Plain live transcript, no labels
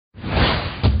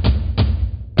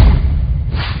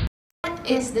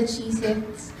is the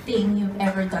cheesiest thing you've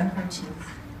ever done for Chiz?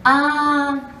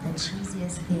 The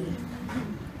cheesiest thing.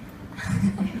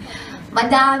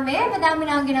 Madami na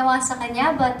ang ginawa sa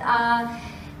kanya, but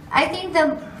I think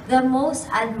the most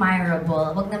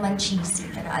admirable, wag naman cheesy,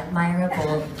 pero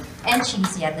admirable and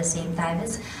cheesy at the same time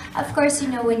is, of course, you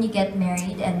know, when you get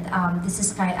married, and this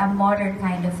is a modern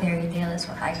kind of fairy tale, is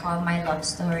what I call my love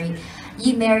story.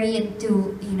 You marry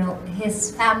into, you know,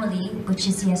 his family, which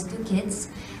is he has 2 kids,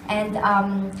 and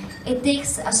it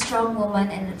takes a strong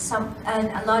woman and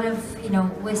a lot of, you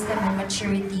know, wisdom and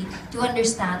maturity to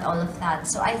understand all of that.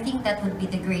 So I think that would be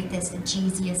the greatest and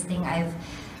cheesiest thing I've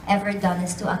ever done,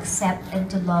 is to accept and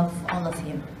to love all of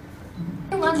him.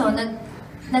 Yung ano,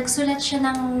 nagsulat siya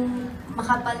ng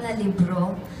makapal na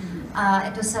libro.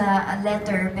 It was a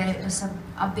letter, pero it was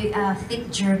a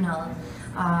thick journal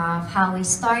of how he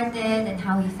started and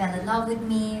how he fell in love with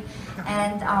me.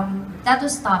 And that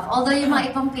was tough. Although yung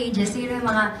mga ibang pages, yung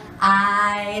mga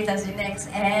I, tapos yung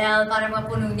XL, para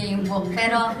mapuno niya yung book.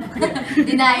 Pero,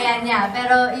 dinaya niya.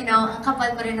 Pero, you know, ang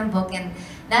kapal pa rin ng book, and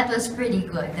that was pretty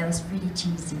good. That was pretty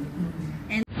cheesy.